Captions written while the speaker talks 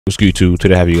What's good, YouTube?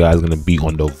 Today I have you guys gonna be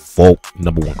on the VOLK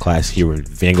 #1 class here in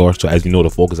Vanguard. So as you know, the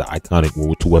VOLK is an iconic World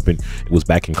War II weapon. It was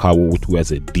back in COD World War II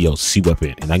as a DLC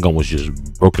weapon, and that gun was just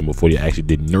broken before they actually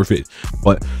did nerf it.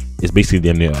 But it's basically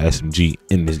damn near an SMG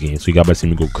in this game. So you guys better see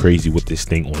me go crazy with this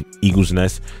thing on Eagle's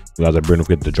Nest. You guys are don't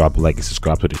forget to drop a like and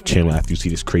subscribe to the channel after you see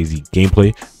this crazy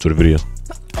gameplay. To the video.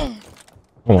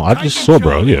 Oh, I just saw,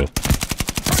 bro. Yeah.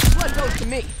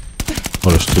 Oh,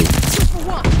 there's two.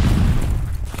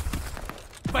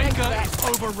 Vanguard is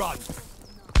overrun.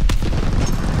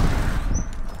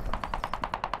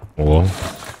 Well,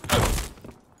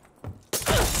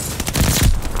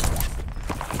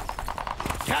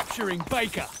 Capturing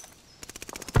Baker.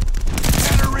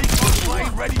 Cannery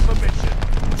plane ready for mission.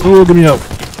 oh, get me out.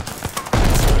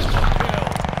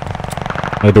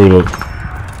 I do reload.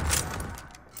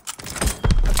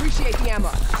 Appreciate the ammo.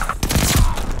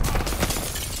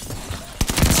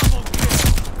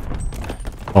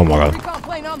 Oh my god. Recon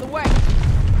plane on the way.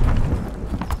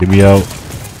 Get me out.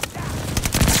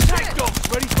 Attack dogs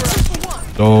ready for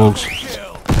action. Dogs.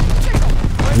 Kill.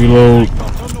 Reload. On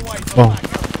the way. Oh.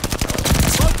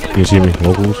 You see me?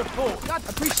 Locals. Got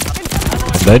appreciate.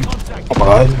 I'm dead. Oh my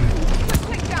god.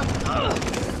 Take down.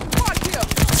 Quad kill.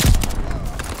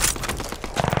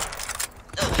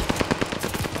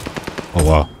 Oh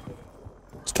wow.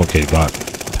 This one kid got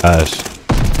passed.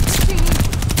 Team,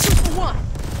 2 for 1.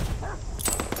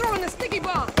 Throwing the sticky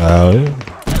bomb. Yeah. We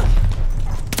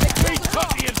took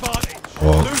the advantage.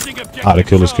 Well, Losing objective. how to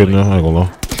kill this kid now? I ain't gonna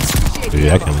lie. Appreciate the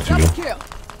Yeah, I ammo. can let you Double go. kill.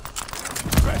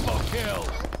 Triple kill.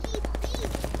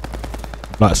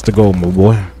 Lots to go, my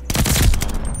boy.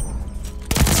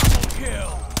 Double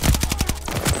kill.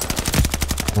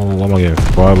 Oh, why am I getting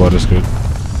fried by this kid?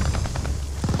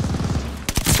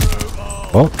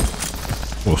 Oh.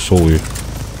 Oh, so weird.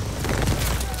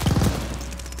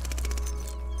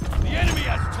 The enemy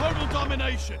has total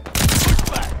domination. Push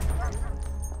back.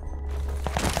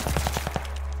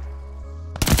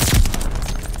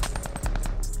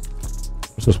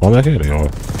 What's this one back here? They are.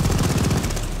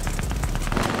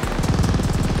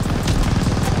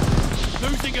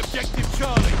 Losing objective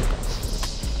Charlie.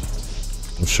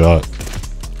 I'm shot.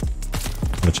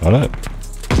 Let's try that.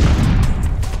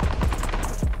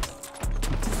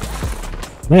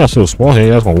 Man, I still small here.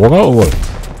 You guys gonna walk out or what?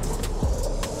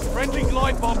 Friendly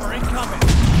glide bomber incoming.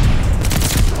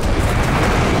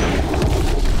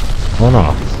 Oh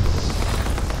no.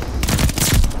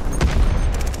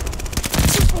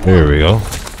 There we go.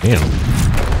 Damn.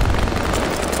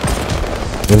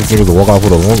 This nigga's to walk out for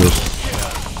the longest.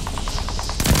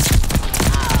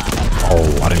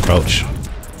 Oh, I didn't crouch.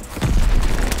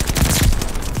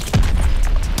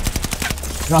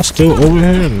 Y'all still over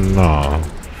here? Nah.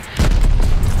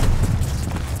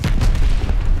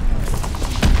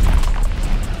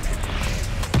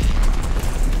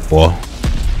 Well,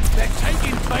 They're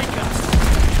taking Baker.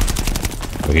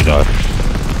 oh, he died.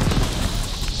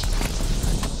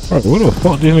 Alright, where the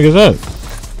fuck these niggas at?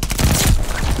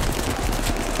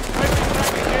 Friendly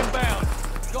package inbound.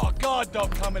 Got a guard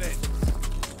dog coming in.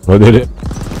 Where did it?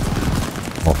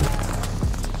 Oh,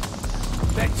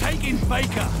 They're taking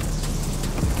Baker.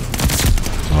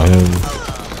 I am.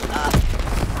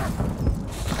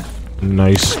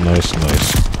 Nice, nice,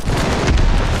 nice.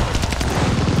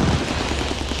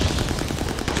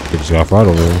 They just got right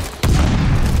over there.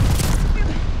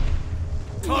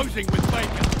 Closing with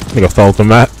Baker. Nigga fell off the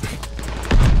mat.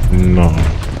 No.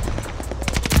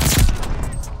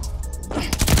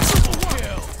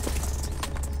 Kill.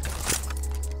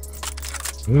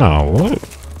 No, what?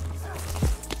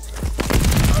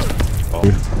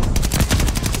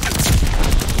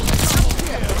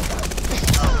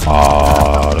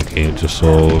 Ah, the game just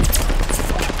sold.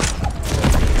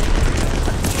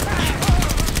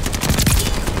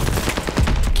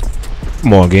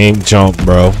 Come on, game, jump,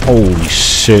 bro. Holy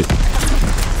shit.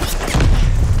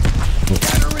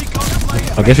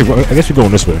 I guess you're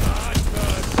going this way.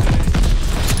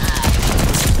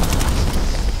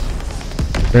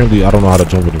 Apparently, I don't know how to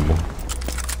jump anymore.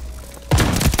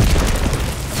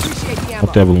 Appreciate the I ammo.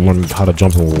 have to have learned how to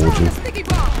jump in World War II. Sticky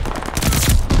bomb.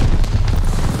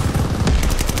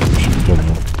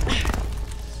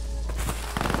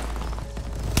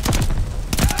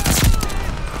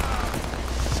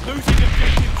 Losing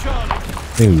objective Charlie.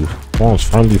 Dude, bombs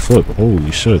finally flipped.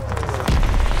 Holy shit.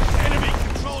 Enemy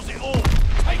controls it all.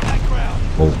 Take that ground.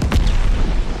 Oh,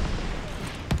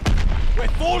 We're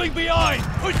falling behind.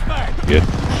 Push back. yeah.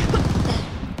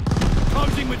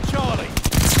 Closing with Charlie.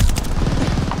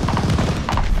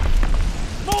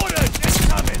 Mortars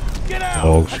incoming. Get out.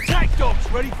 Dogs. Attack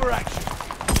dogs ready for action.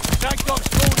 Attack dogs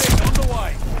called in on the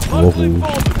way. Local. Local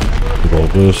informants. Look at all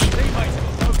this. Teammates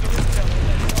got no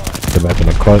Get back in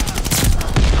the cut.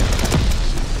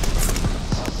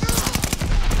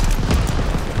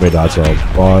 Made out to a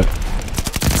bot.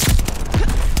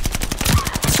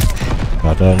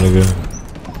 Got that nigga.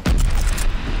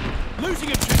 Losing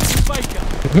objective Baker.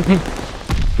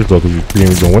 Just look, you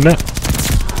ain't gonna win that.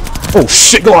 Oh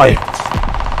shit, go ahead.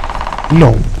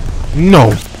 No.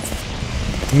 No.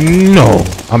 No.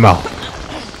 I'm out.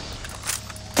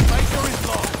 Baker is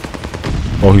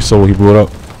lost. Oh, he saw what he blew it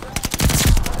up.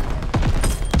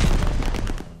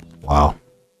 Wow.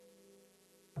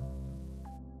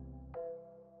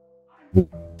 Ooh.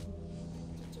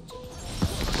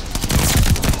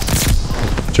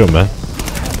 Chill, man.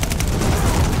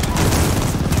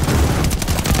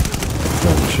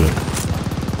 Oh shit,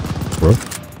 bro.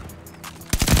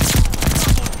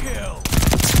 Kill.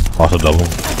 Also double.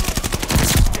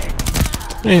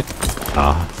 Eh.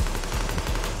 Ah.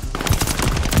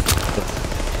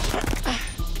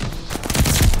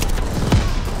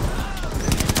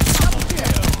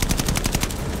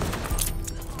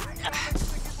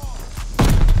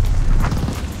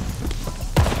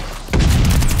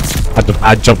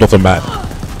 I jumped off the map.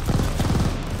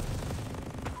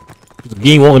 The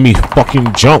game won't let me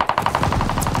fucking jump.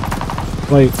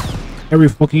 Like, every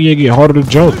fucking year get harder to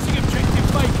jump. Losing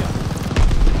objective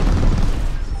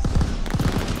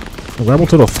Baker. Grab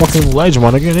onto the fucking ledge,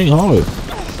 man. Again, it ain't hard.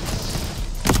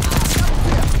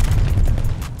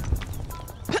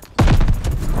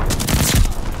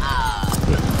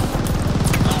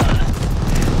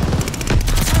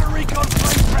 Recon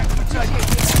plane track for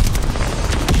takeoff.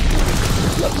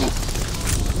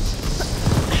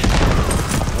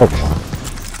 Oh,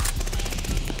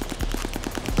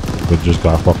 but just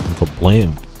got fucking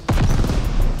kablam.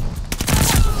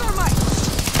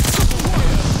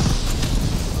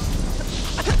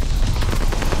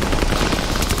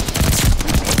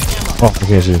 Oh, I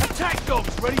can't see. Attack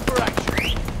dogs ready for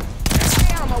action.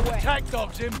 Attack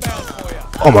dogs inbound for you.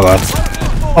 Oh my god.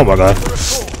 Oh my god.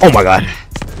 Oh my god.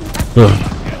 Ugh.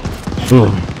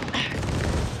 Ugh.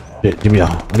 Shit, give me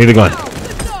out. I need a gun.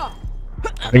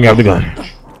 I think I have the gun.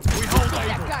 We hold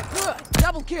Able. Good.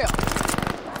 Double kill.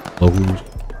 Locals.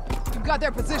 You got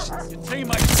their positions. Your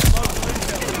teammates are local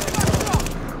intel.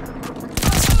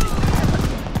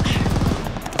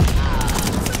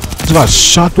 Just got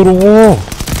shot through the wall.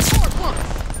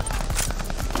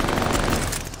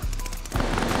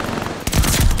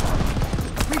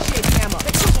 Appreciate the ammo.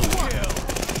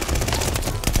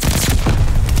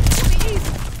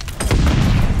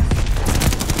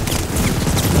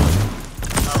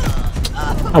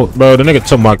 Oh, bro, the nigga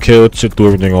took my kill, shit threw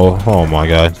everything off. Oh my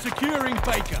god. Securing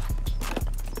Baker.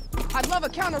 I'd love a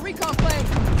counter recon plane.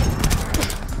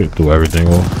 Shit threw everything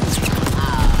off.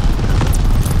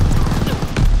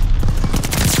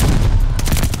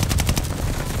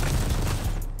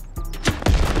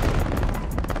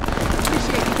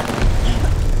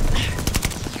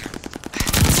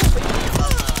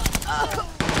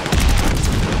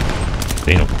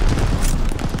 Damn.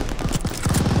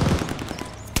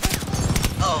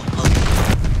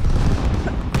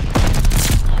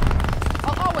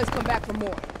 I'll always come back for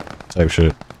more. Type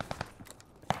shit.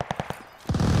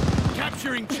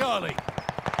 Capturing Charlie.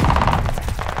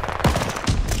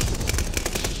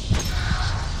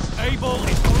 Able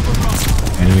is overrun.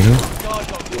 Mhm. Guard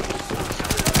dog.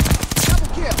 Double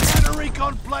kill. Counter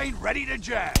recon plane ready to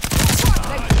jab.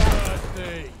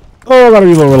 Thirsty. Oh, I gotta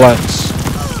be more relaxed.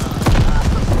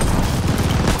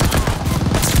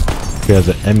 He has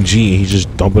an MG and he's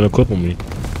just dumping a clip on me.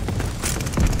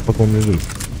 What want me to do?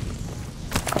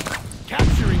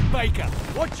 Capturing Baker.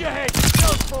 Watch your head.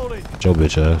 Don't fall in. Joe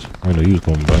bitch ass. I didn't know you was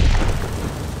coming back.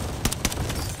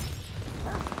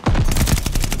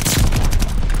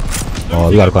 Oh,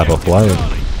 you gotta clap a flyer.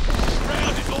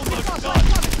 Round is almost done.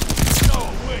 So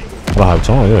are we. I don't have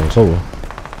time, yeah, it's over.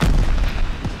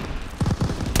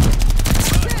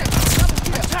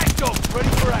 Attack dogs ready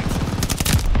for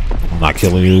action. I'm not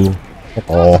killing you.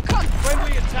 Oh,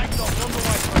 Friendly attack dogs on the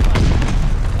way.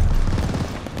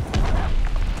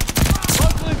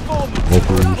 Local informants.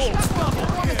 Locals. Double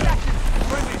kill.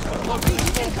 Friendlies got local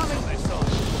informants on their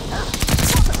side.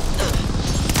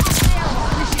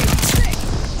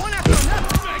 One after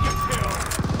another. Mega kill.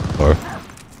 Sorry.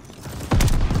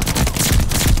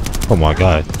 Oh my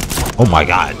god. Oh my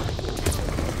god.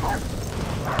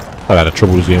 I got a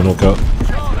triple this game, no cut.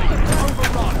 Charlie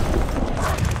overrun.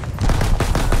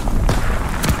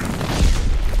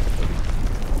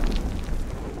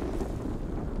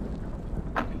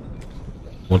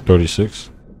 136.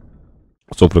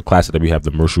 So for the classic that we have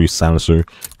the Mercury silencer, we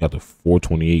got the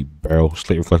 428 barrel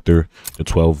slate reflector, the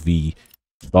 12V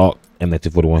stock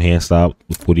M1941 hand stop,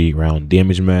 48 round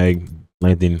damage mag,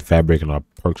 lengthen, fabric, and our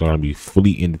perks are gonna be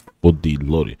fully and fully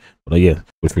loaded. But yeah,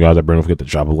 if you guys are don't forget to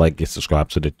drop a like, get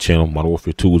subscribed to the channel. Modern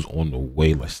Warfare 2 is on the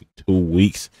way, less than 2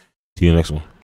 weeks. See you next one.